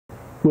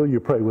Will you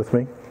pray with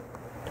me?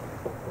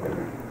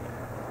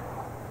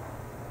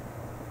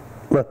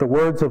 Let the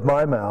words of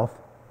my mouth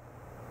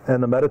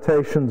and the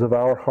meditations of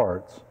our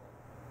hearts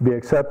be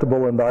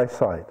acceptable in thy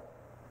sight,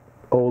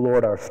 O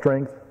Lord, our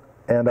strength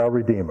and our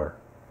Redeemer.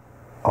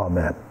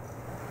 Amen.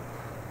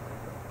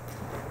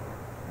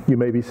 You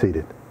may be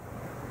seated.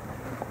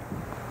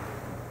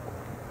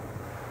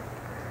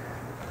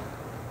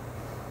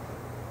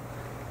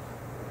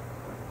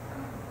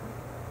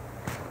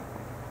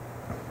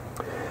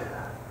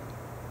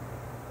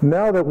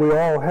 Now that we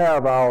all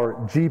have our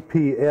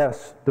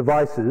GPS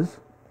devices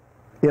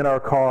in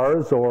our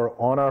cars or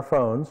on our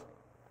phones,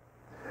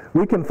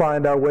 we can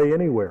find our way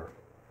anywhere,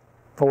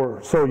 or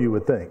so you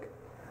would think.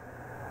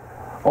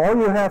 All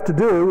you have to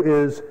do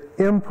is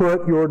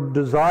input your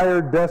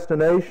desired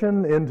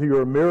destination into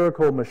your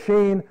miracle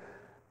machine,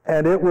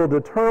 and it will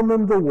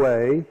determine the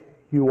way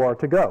you are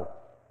to go.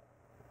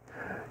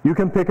 You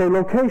can pick a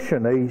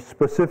location, a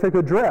specific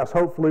address,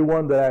 hopefully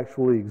one that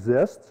actually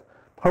exists,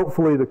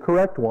 hopefully the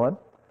correct one,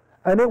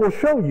 and it will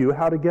show you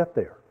how to get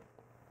there.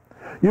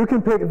 You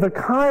can pick the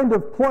kind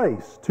of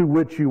place to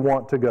which you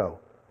want to go,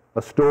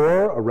 a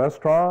store, a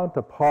restaurant,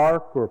 a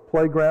park, or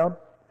playground,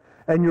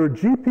 and your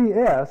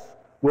GPS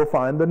will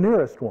find the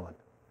nearest one.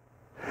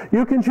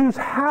 You can choose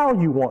how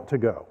you want to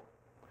go,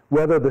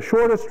 whether the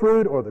shortest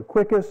route or the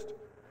quickest,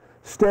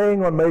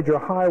 staying on major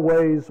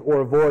highways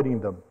or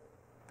avoiding them.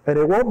 And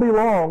it won't be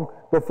long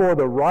before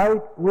the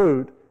right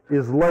route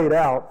is laid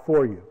out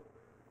for you.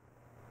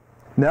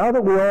 Now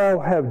that we all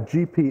have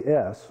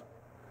GPS,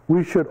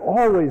 we should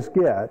always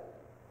get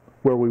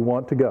where we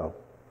want to go.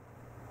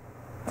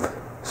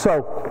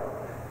 So,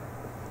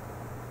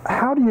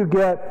 how do you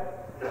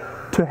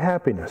get to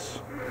happiness,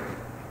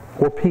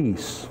 or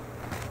peace,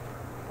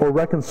 or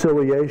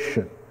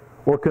reconciliation,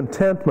 or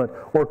contentment,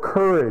 or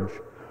courage,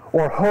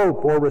 or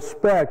hope, or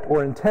respect,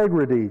 or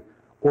integrity,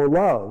 or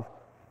love,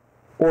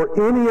 or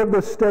any of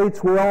the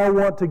states we all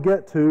want to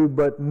get to,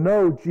 but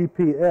no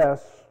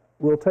GPS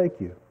will take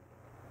you?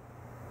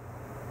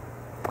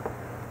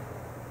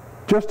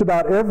 Just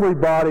about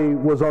everybody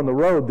was on the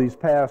road these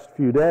past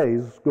few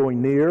days,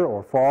 going near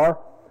or far,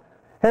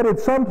 headed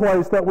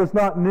someplace that was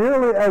not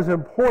nearly as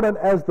important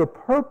as the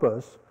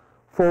purpose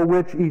for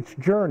which each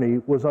journey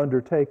was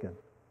undertaken.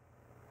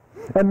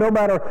 And no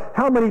matter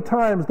how many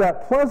times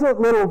that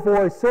pleasant little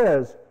voice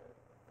says,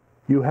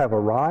 "You have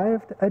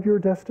arrived at your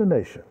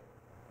destination,"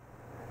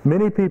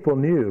 many people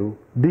knew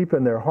deep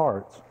in their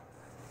hearts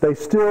they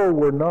still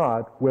were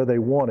not where they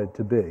wanted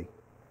to be.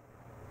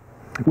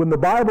 When the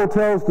Bible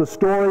tells the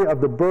story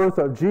of the birth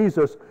of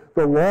Jesus,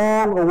 the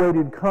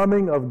long-awaited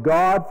coming of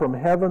God from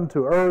heaven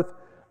to earth,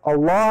 a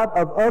lot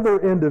of other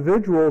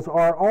individuals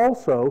are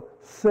also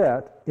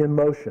set in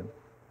motion.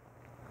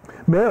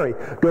 Mary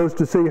goes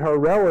to see her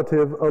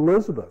relative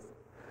Elizabeth.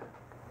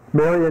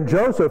 Mary and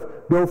Joseph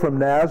go from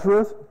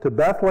Nazareth to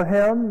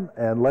Bethlehem,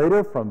 and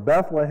later from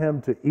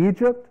Bethlehem to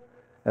Egypt,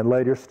 and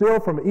later still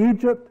from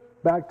Egypt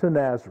back to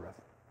Nazareth.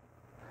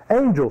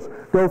 Angels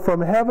go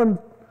from heaven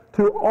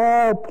to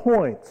all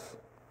points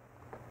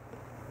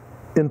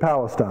in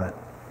Palestine.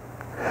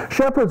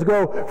 Shepherds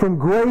go from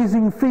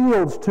grazing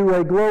fields to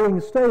a glowing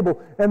stable,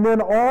 and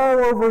then all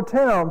over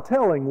town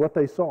telling what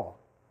they saw.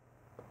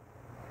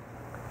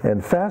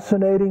 And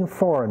fascinating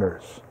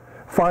foreigners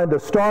find a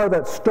star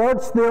that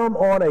starts them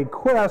on a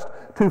quest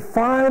to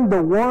find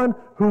the one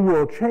who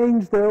will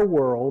change their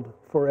world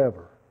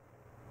forever.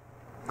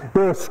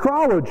 Their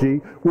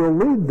astrology will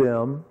lead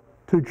them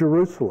to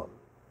Jerusalem.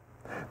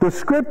 The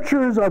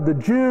scriptures of the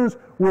Jews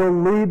will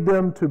lead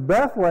them to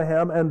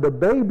Bethlehem and the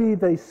baby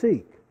they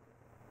seek.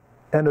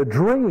 And a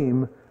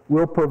dream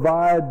will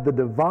provide the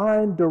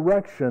divine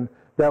direction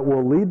that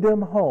will lead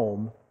them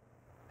home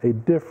a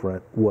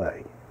different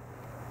way.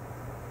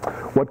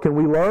 What can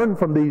we learn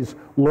from these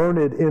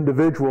learned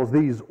individuals,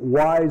 these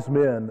wise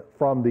men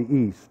from the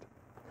East?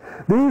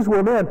 These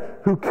were men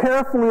who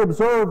carefully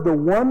observed the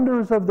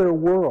wonders of their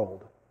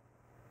world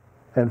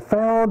and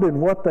found in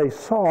what they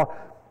saw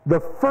the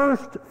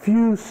first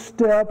few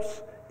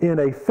steps in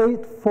a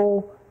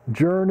faithful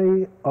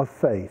journey of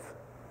faith.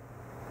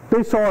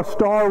 They saw a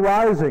star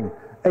rising,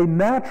 a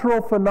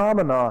natural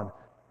phenomenon.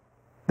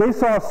 They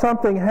saw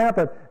something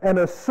happen and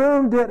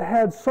assumed it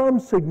had some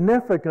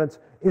significance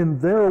in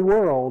their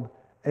world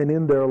and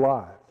in their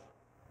lives.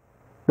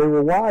 They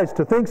were wise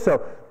to think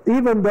so,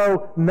 even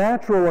though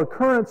natural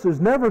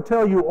occurrences never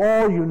tell you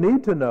all you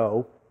need to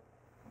know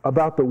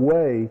about the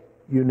way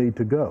you need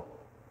to go.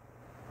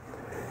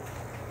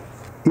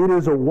 It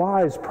is a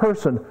wise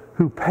person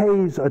who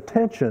pays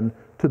attention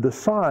to the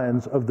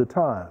signs of the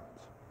times,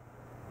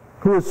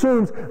 who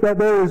assumes that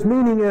there is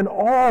meaning in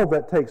all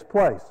that takes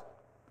place.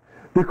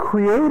 The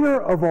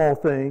Creator of all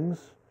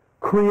things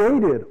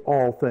created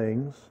all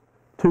things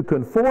to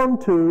conform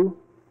to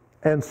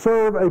and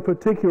serve a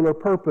particular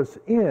purpose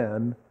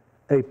in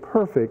a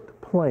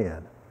perfect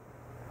plan.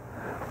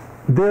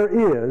 There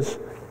is,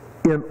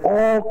 in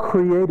all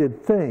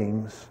created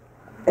things,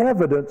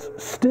 evidence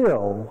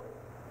still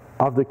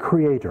of the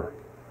Creator.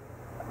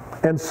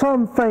 and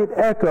some faint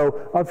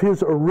echo of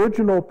his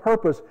original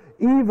purpose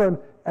even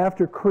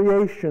after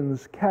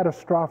creation's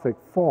catastrophic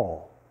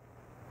fall.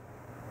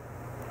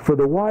 For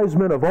the wise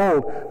men of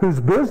old, whose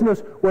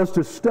business was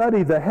to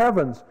study the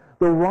heavens,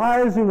 the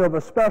rising of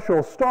a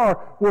special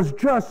star was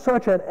just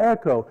such an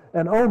echo,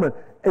 an omen,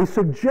 a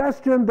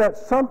suggestion that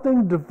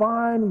something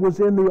divine was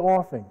in the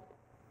offing.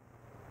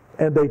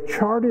 And they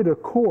charted a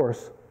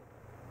course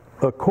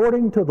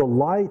according to the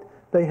light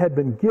they had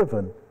been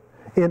given,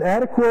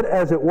 inadequate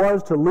as it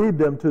was to lead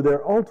them to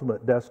their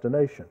ultimate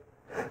destination.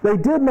 They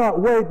did not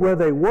wait where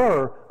they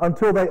were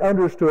until they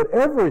understood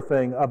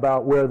everything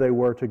about where they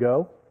were to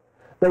go.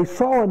 They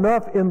saw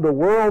enough in the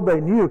world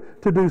they knew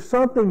to do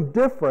something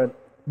different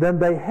than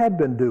they had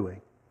been doing.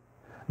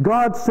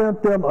 God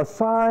sent them a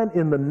sign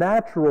in the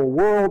natural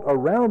world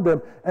around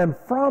them, and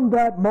from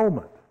that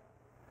moment,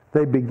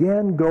 they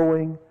began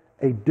going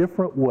a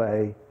different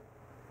way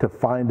to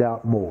find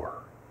out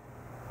more.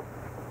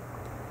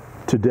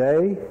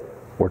 Today,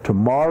 or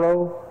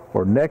tomorrow,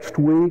 or next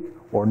week,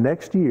 or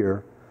next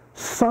year,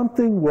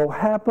 something will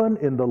happen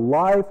in the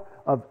life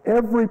of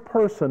every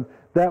person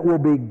that will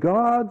be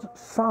God's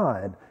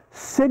sign,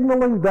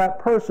 signaling that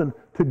person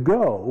to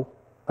go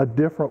a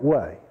different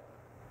way.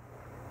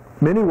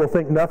 Many will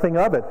think nothing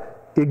of it,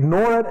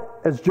 ignore it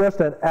as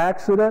just an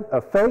accident,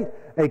 a fate,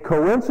 a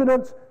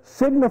coincidence,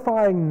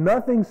 signifying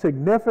nothing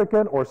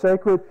significant or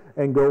sacred,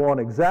 and go on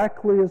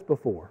exactly as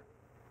before.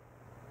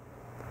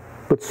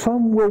 But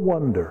some will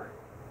wonder,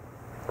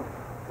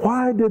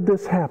 why did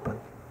this happen?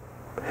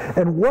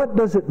 And what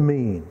does it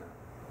mean?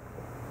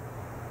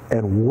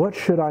 And what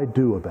should I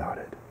do about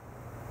it?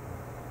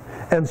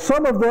 And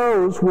some of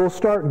those will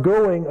start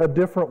going a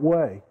different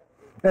way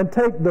and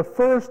take the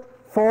first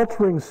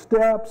faltering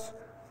steps,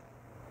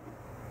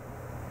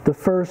 the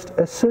first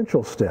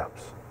essential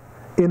steps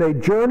in a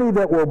journey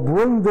that will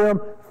bring them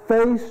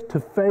face to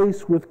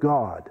face with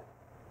God,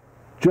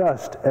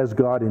 just as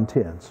God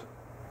intends.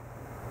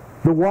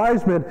 The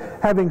wise men,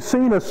 having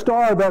seen a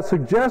star that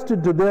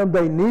suggested to them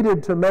they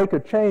needed to make a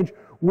change,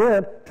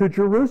 went to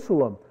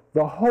Jerusalem,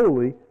 the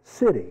holy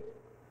city.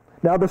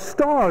 Now, the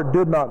star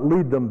did not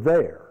lead them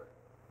there.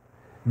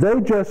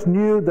 They just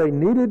knew they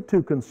needed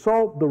to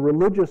consult the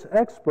religious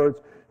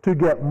experts to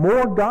get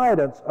more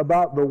guidance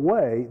about the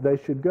way they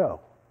should go.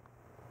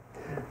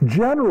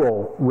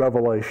 General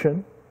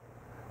revelation,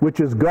 which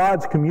is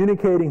God's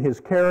communicating his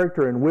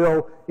character and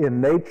will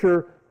in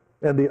nature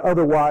and the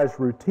otherwise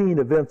routine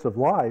events of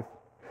life,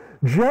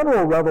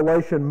 general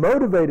revelation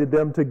motivated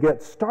them to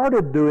get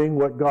started doing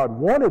what God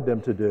wanted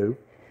them to do,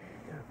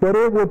 but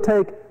it would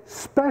take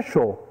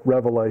special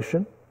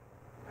revelation,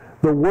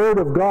 the Word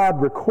of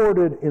God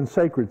recorded in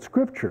sacred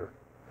Scripture,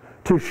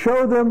 to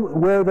show them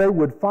where they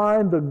would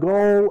find the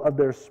goal of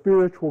their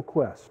spiritual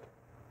quest.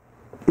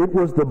 It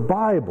was the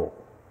Bible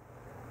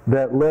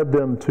that led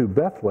them to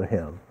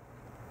Bethlehem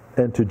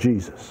and to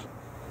Jesus.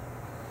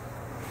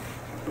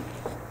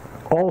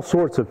 All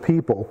sorts of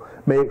people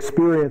may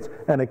experience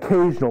an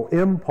occasional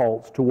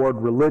impulse toward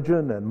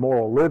religion and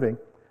moral living.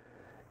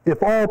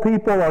 If all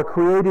people are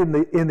created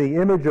in the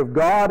image of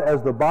God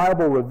as the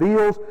Bible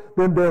reveals,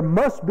 then there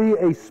must be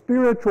a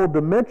spiritual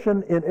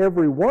dimension in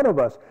every one of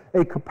us,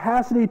 a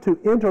capacity to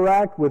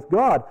interact with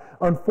God.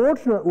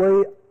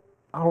 Unfortunately,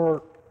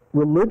 our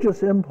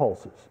religious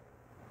impulses,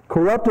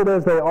 corrupted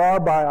as they are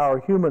by our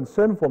human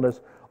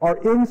sinfulness, are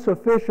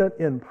insufficient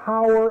in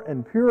power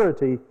and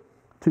purity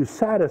to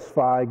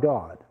satisfy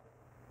God.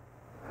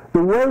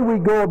 The way we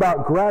go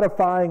about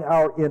gratifying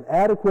our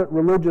inadequate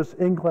religious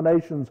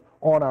inclinations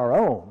on our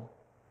own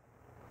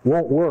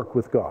won't work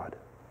with God.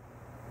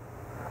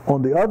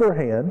 On the other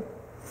hand,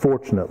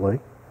 fortunately,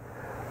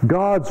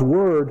 God's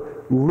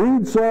Word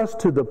leads us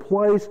to the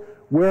place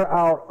where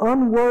our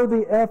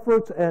unworthy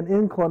efforts and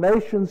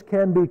inclinations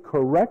can be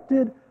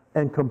corrected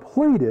and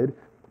completed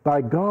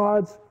by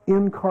God's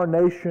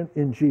incarnation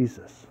in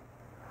Jesus,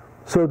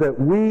 so that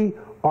we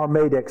are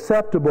made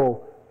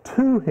acceptable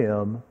to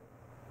Him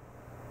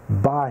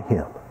by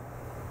Him.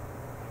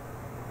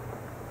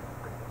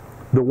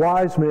 The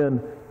wise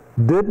men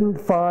didn't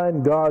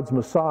find God's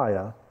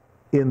Messiah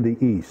in the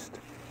East,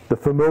 the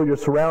familiar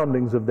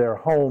surroundings of their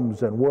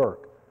homes and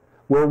work,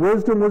 where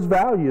wisdom was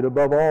valued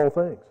above all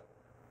things.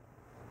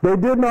 They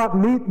did not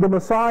meet the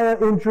Messiah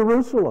in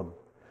Jerusalem,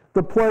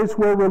 the place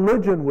where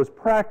religion was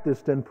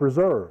practiced and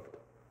preserved.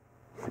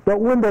 But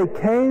when they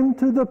came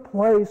to the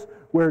place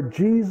where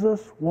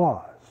Jesus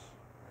was,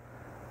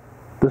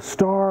 the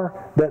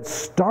star that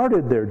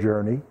started their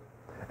journey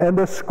and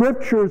the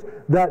scriptures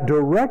that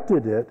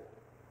directed it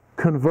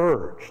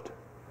converged,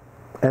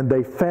 and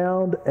they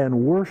found and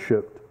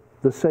worshiped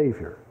the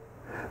Savior.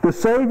 The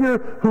Savior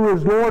who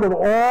is Lord of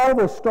all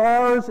the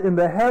stars in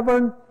the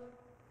heaven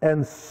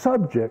and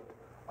subject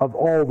of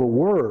all the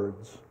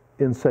words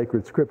in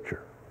sacred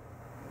Scripture.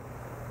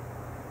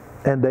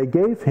 And they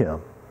gave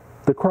Him,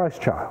 the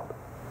Christ child,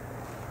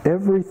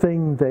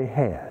 everything they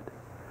had.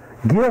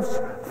 Gifts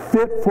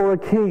fit for a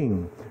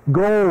king,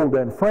 gold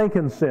and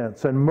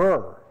frankincense and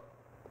myrrh.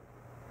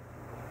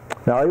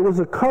 Now, it was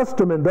a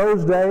custom in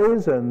those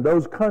days and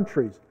those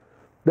countries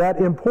that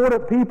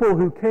important people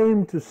who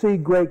came to see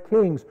great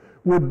kings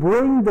would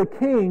bring the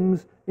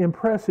kings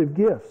impressive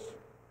gifts,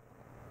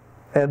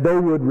 and they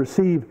would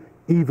receive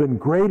even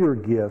greater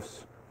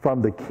gifts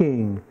from the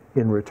king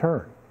in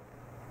return.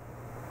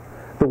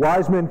 The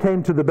wise men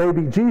came to the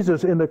baby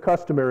Jesus in the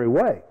customary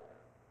way.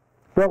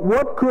 But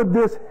what could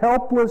this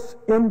helpless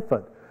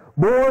infant,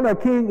 born a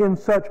king in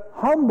such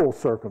humble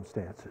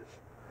circumstances,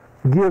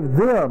 give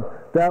them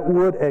that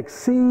would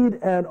exceed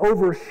and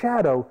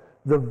overshadow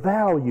the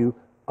value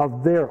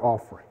of their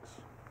offerings?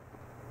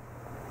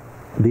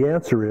 The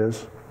answer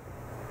is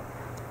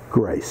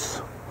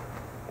grace.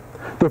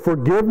 The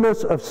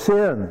forgiveness of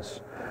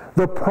sins,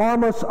 the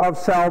promise of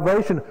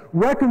salvation,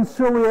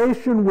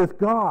 reconciliation with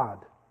God,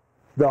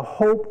 the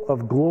hope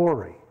of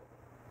glory,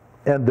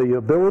 and the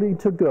ability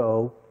to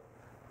go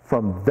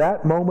from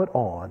that moment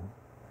on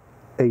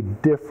a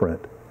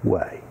different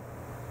way.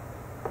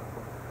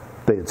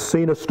 They had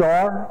seen a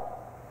star.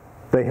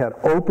 They had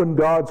opened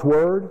God's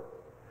Word.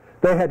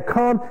 They had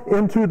come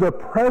into the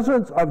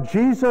presence of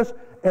Jesus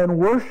and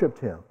worshiped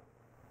Him.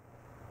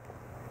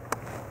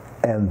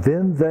 And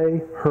then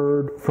they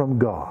heard from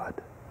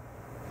God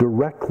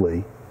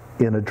directly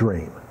in a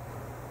dream.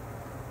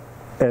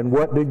 And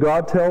what did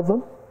God tell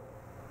them?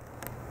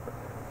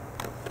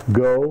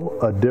 Go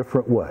a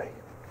different way.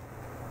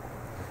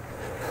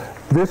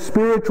 This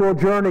spiritual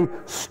journey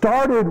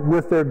started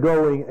with their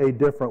going a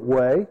different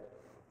way.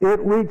 It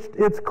reached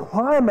its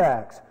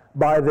climax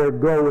by their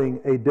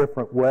going a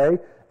different way,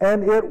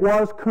 and it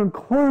was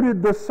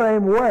concluded the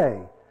same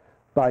way,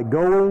 by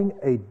going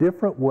a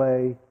different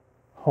way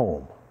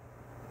home.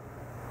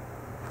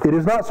 It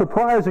is not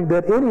surprising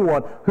that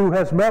anyone who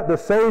has met the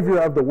Savior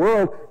of the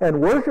world and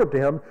worshiped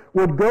Him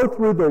would go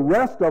through the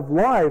rest of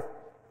life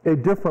a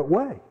different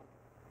way.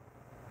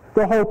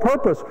 The whole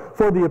purpose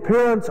for the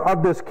appearance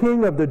of this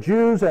King of the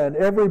Jews and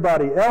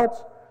everybody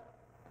else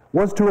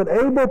was to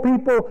enable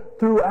people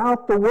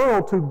throughout the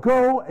world to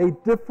go a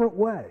different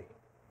way.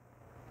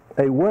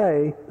 A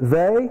way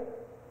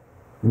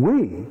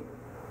we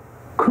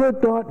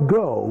could not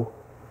go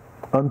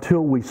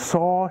until we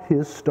saw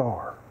His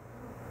star,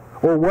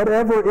 or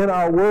whatever in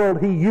our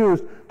world He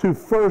used to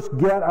first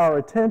get our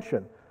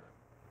attention,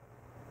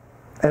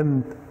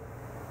 and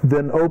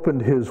then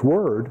opened His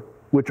Word,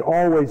 which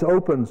always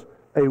opens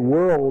a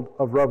world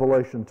of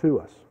revelation to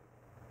us.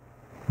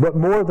 But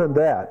more than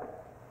that,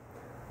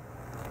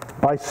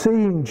 by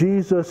seeing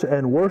Jesus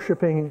and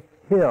worshiping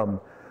Him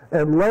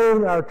and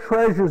laying our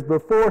treasures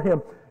before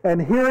Him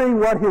and hearing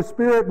what His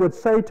Spirit would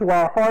say to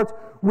our hearts,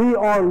 we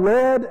are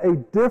led a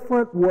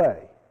different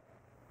way.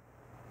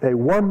 A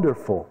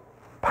wonderful,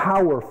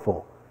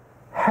 powerful,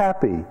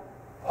 happy,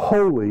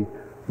 holy,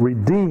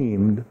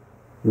 redeemed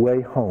way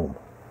home.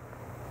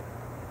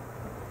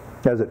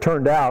 As it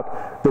turned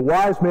out, the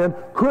wise men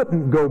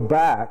couldn't go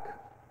back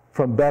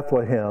from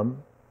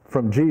Bethlehem,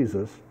 from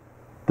Jesus,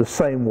 the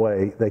same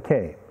way they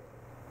came.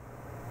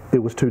 It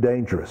was too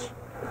dangerous.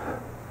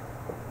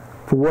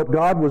 For what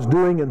God was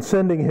doing in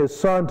sending His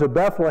Son to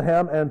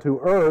Bethlehem and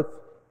to earth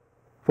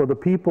for the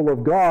people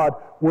of God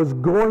was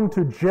going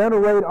to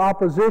generate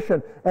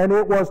opposition, and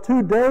it was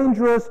too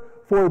dangerous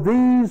for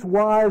these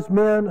wise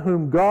men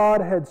whom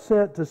God had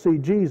sent to see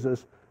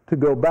Jesus to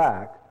go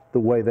back the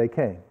way they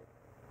came.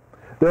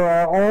 There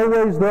are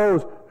always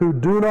those who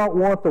do not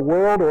want the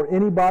world or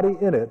anybody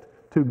in it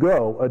to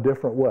go a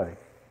different way.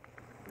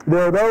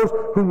 There are those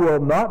who will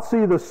not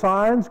see the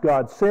signs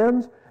God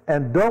sends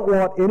and don't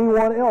want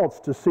anyone else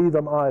to see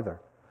them either.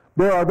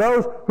 There are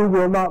those who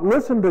will not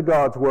listen to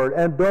God's Word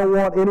and don't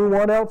want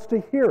anyone else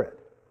to hear it.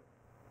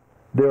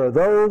 There are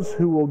those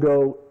who will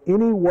go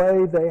any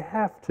way they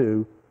have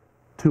to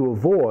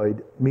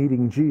avoid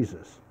meeting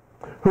Jesus,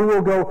 who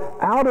will go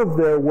out of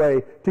their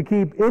way to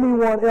keep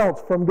anyone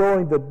else from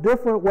going the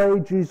different way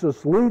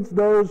Jesus leads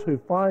those who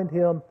find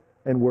Him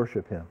and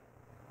worship Him.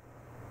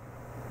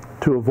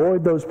 To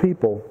avoid those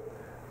people,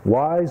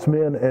 wise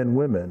men and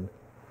women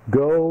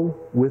go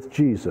with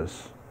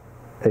Jesus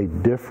a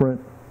different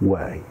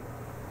way.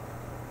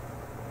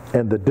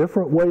 And the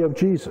different way of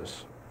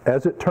Jesus,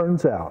 as it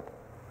turns out,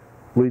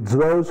 leads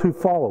those who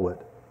follow it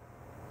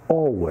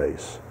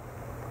always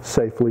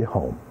safely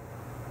home.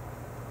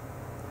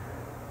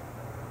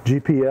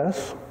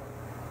 GPS,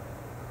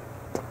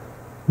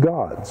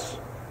 God's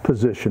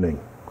positioning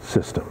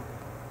system.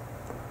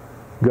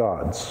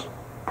 God's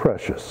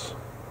precious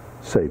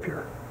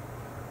Savior.